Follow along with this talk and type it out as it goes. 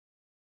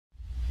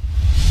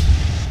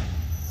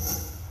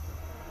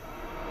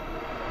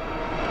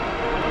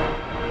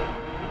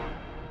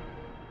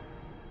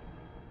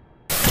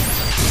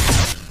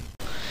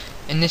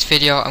in this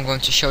video I'm going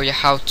to show you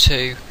how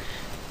to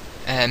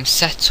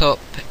set up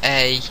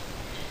a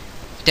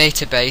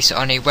database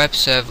on a web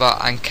server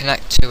and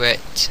connect to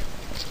it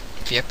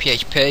via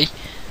PHP.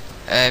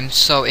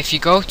 So if you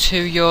go to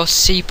your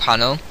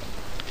cPanel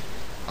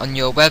on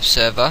your web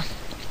server,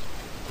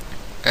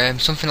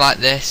 something like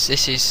this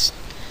is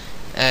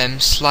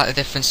slightly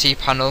different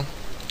cPanel,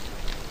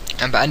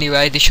 but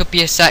anyway, there should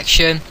be a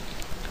section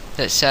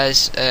that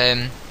says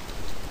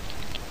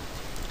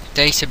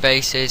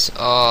databases,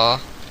 or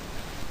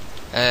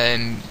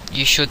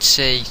you should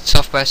see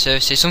software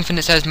services, something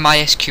that says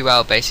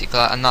MySQL basically,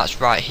 and that's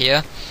right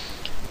here.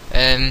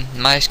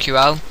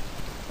 MySQL,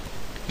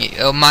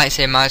 it might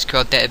say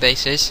MySQL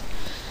databases,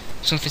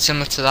 something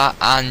similar to that,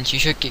 and you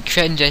should get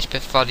creating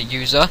database for the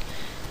user.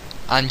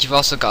 And you've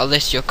also got a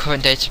list of your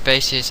current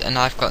databases, and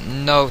I've got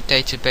no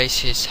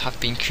databases have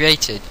been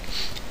created.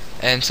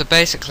 So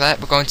basically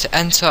we're going to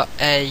enter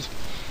a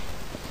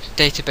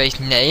database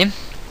name.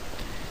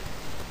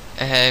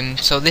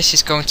 So this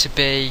is going to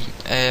be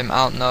I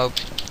don't know,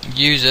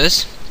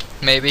 users.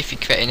 Maybe if you're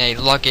creating a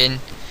login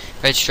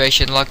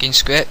registration login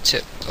script,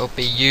 it will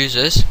be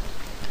users.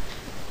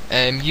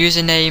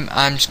 Username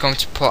I'm just going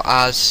to put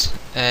as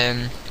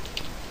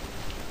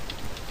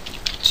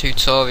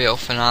tutorial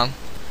for now.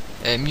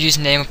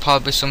 Username will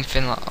probably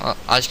something like,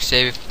 as you can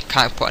see, we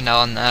can't put an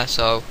L on there,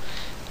 so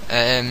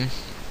I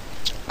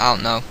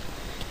don't know,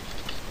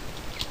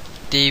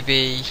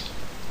 DB,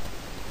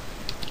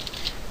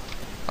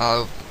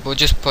 we'll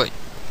just put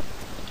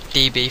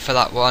DB for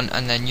that one,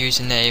 and then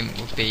username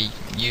will be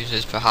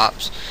users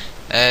perhaps,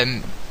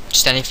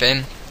 just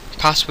anything.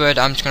 Password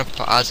I'm just going to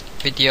put as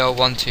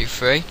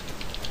video123,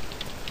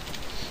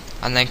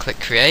 and then click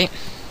create,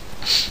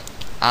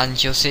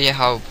 and you'll see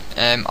how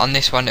on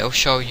this one it'll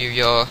show you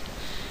your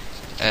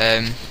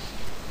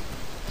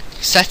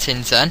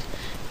settings then.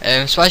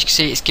 So as you can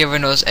see, it's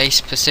given us a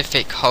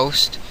specific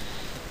host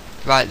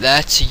right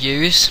there to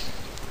use,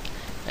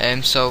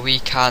 so we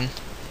can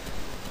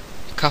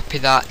copy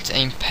that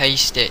and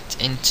paste it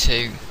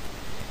into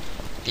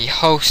the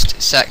host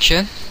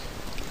section.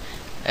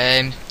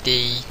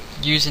 The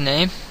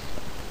username,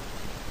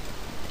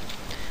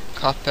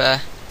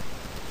 copy,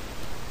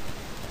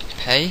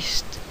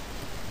 paste,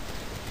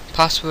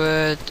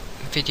 password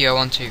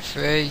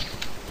video123,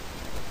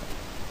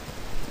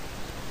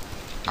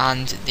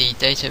 and the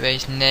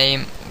database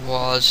name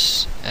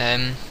was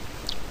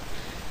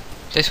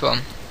this one.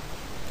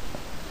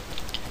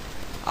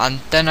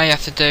 And then all you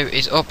have to do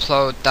is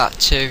upload that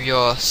to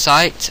your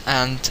site,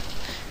 and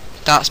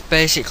that's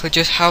basically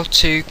just how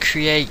to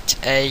create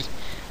a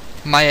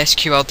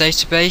MySQL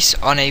database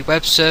on a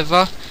web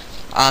server.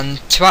 And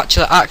to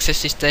actually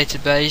access this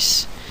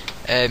database,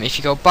 if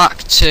you go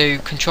back to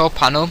control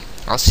panel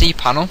or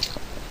cPanel,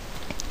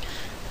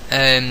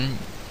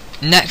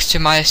 next to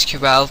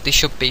MySQL there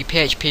should be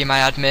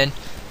phpMyAdmin,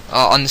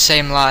 or on the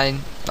same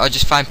line, or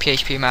just find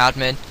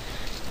phpMyAdmin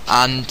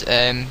and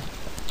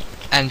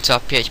enter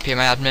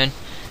phpMyAdmin,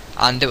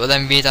 and it will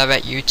then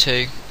redirect you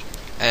to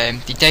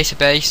the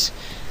database.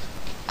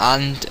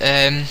 And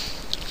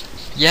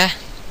yeah,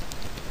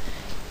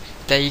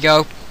 there you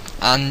go.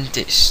 And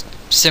it's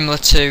similar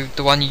to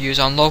the one you use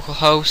on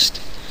localhost.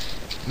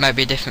 It might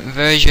be a different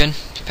version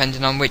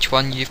depending on which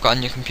one you've got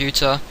on your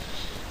computer,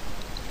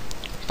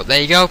 but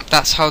there you go.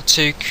 That's how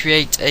to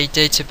create a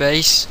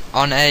database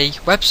on a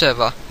web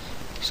server.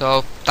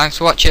 So thanks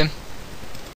for watching.